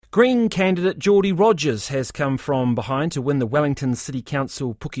Green candidate Geordie Rogers has come from behind to win the Wellington City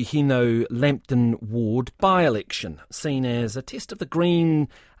Council Pukehinau Lambton ward by-election. Seen as a test of the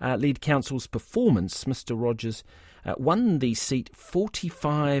Green-led council's performance, Mr Rogers won the seat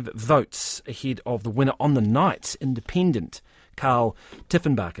 45 votes ahead of the winner on the night, independent Karl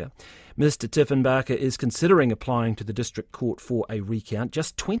Tiefenbacher. Mr Tiefenbacher is considering applying to the District Court for a recount.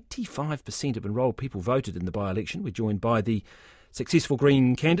 Just 25% of enrolled people voted in the by-election. We're joined by the successful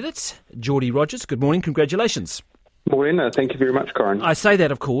Green candidate, Geordie Rogers. Good morning, congratulations. Morning, thank you very much, Corin. I say that,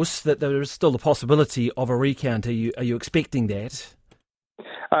 of course, that there is still the possibility of a recount. Are you expecting that?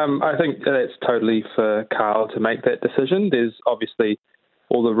 I think that's totally for Karl to make that decision. There's obviously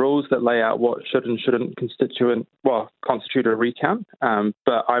all the rules that lay out what should and shouldn't constitute a recount.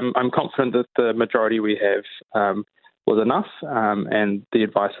 But I'm confident that the majority we have was enough, and the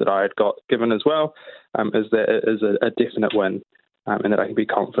advice that I had got given as well is that it is a definite win, and that I can be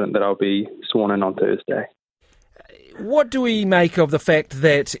confident that I'll be sworn in on Thursday. What do we make of the fact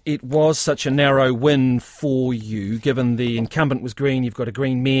that it was such a narrow win for you, given the incumbent was Green, you've got a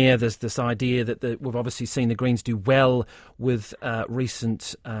Green mayor, there's this idea that we've obviously seen the Greens do well with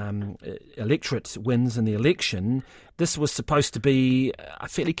recent electorate wins in the election. This was supposed to be a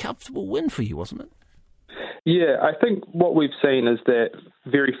fairly comfortable win for you, wasn't it? Yeah, I think what we've seen is that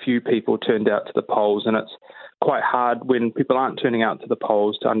very few people turned out to the polls, and it's quite hard when people aren't turning out to the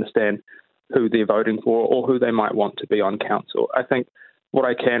polls to understand who they're voting for or who they might want to be on council. I think what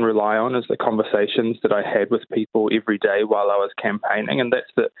I can rely on is the conversations that I had with people every day while I was campaigning, and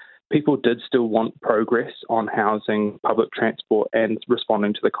that's that people did still want progress on housing, public transport and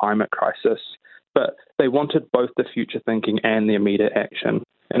responding to the climate crisis, but they wanted both the future thinking and the immediate action.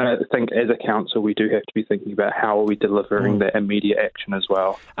 And I think as a council, we do have to be thinking about how are we delivering that immediate action as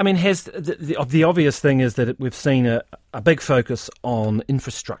well. I mean, has the obvious thing is that we've seen a big focus on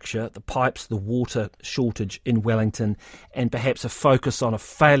infrastructure, the pipes, the water shortage in Wellington, and perhaps a focus on a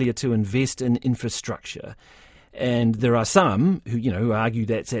failure to invest in infrastructure. And there are some who argue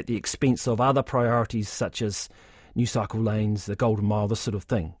that's at the expense of other priorities such as new cycle lanes, the Golden Mile, this sort of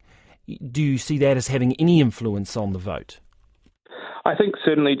thing. Do you see that as having any influence on the vote? I think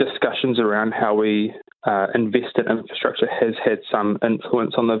certainly discussions around how we invest in infrastructure has had some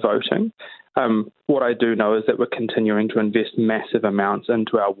influence on the voting. What I do know is that we're continuing to invest massive amounts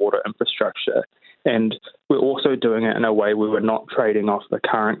into our water infrastructure, and we're also doing it in a way where we're not trading off the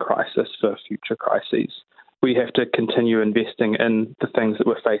current crisis for future crises. We have to continue investing in the things that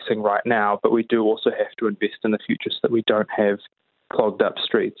we're facing right now, but we do also have to invest in the future so that we don't have clogged up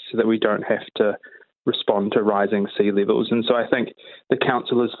streets, so that we don't have to respond to rising sea levels. And so I think the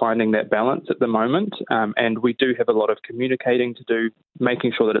council is finding that balance at the moment, and we do have a lot of communicating to do,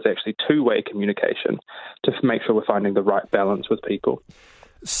 making sure that it's actually two-way communication to make sure we're finding the right balance with people.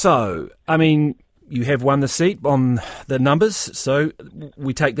 So, I mean, you have won the seat on the numbers, so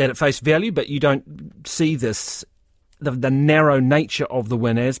we take that at face value, but you don't see this, the narrow nature of the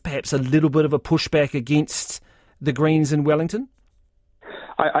win as perhaps a little bit of a pushback against the Greens in Wellington?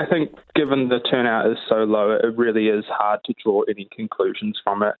 I think given the turnout is so low, it really is hard to draw any conclusions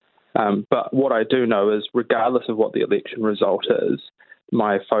from it. But what I do know is, regardless of what the election result is,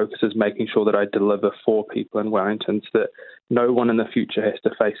 my focus is making sure that I deliver for people in Wellington so that no one in the future has to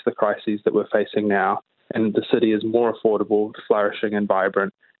face the crises that we're facing now, and the city is more affordable, flourishing and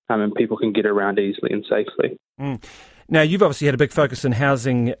vibrant, and people can get around easily and safely. Now, you've obviously had a big focus on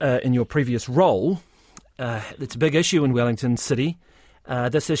housing in your previous role. It's a big issue in Wellington City.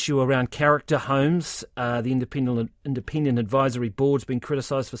 This issue around character homes, the Independent Advisory Board's been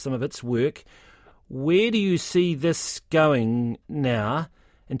criticised for some of its work. Where do you see this going now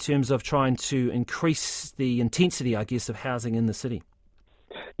in terms of trying to increase the intensity, I guess, of housing in the city?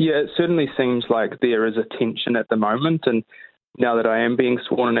 Yeah, it certainly seems like there is a tension at the moment, and now that I am being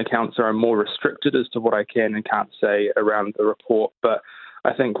sworn in a councillor, I'm more restricted as to what I can and can't say around the report. But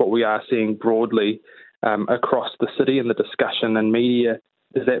I think what we are seeing broadly across the city and the discussion and media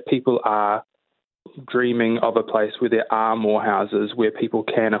is that people are dreaming of a place where there are more houses where people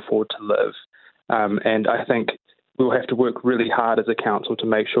can afford to live. And I think we'll have to work really hard as a council to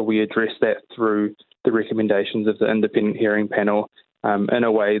make sure we address that through the recommendations of the independent hearing panel in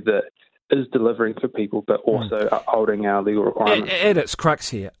a way that is delivering for people but also upholding our legal requirements. At its crux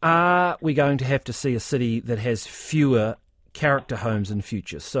here, are we going to have to see a city that has fewer character homes in the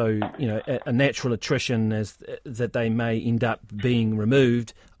future? So, a natural attrition is that they may end up being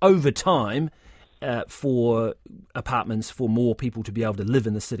removed over time for apartments for more people to be able to live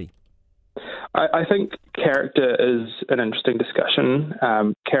in the city. I think character is an interesting discussion.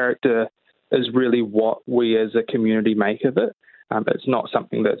 Character is really what we as a community make of it. It's not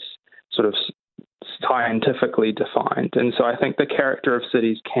something that's sort of scientifically defined. And so I think the character of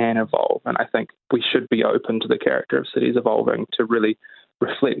cities can evolve, and I think we should be open to the character of cities evolving to really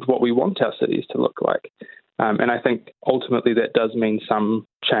reflect what we want our cities to look like. And I think ultimately that does mean some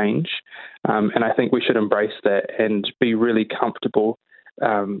change. And I think we should embrace that and be really comfortable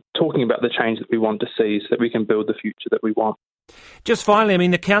talking about the change that we want to see so that we can build the future that we want. Just finally, I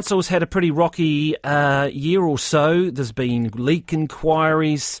mean, the council's had a pretty rocky year or so. There's been leak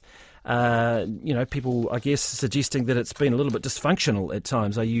inquiries. People, I guess, suggesting that it's been a little bit dysfunctional at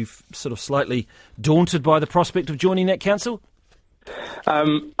times. Are you sort of slightly daunted by the prospect of joining that council?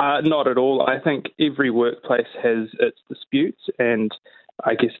 Not at all. I think every workplace has its disputes, and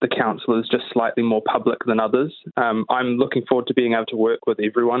I guess the council is just slightly more public than others. I'm looking forward to being able to work with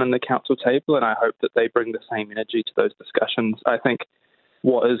everyone in the council table, and I hope that they bring the same energy to those discussions. I think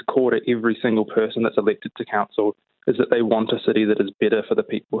what is core to every single person that's elected to council is that they want a city that is better for the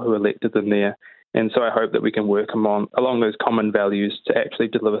people who elected them there. And so I hope that we can work along those common values to actually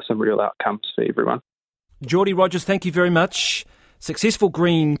deliver some real outcomes for everyone. Geordie Rogers, thank you very much. Successful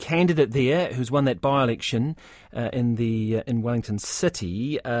Green candidate there who's won that by-election in Wellington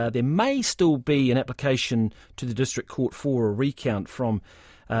City. There may still be an application to the District Court for a recount from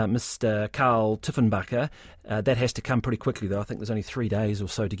Mr. Karl Tiefenbacher. That has to come pretty quickly, though. I think there's only 3 days or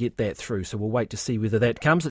so to get that through, so we'll wait to see whether that comes.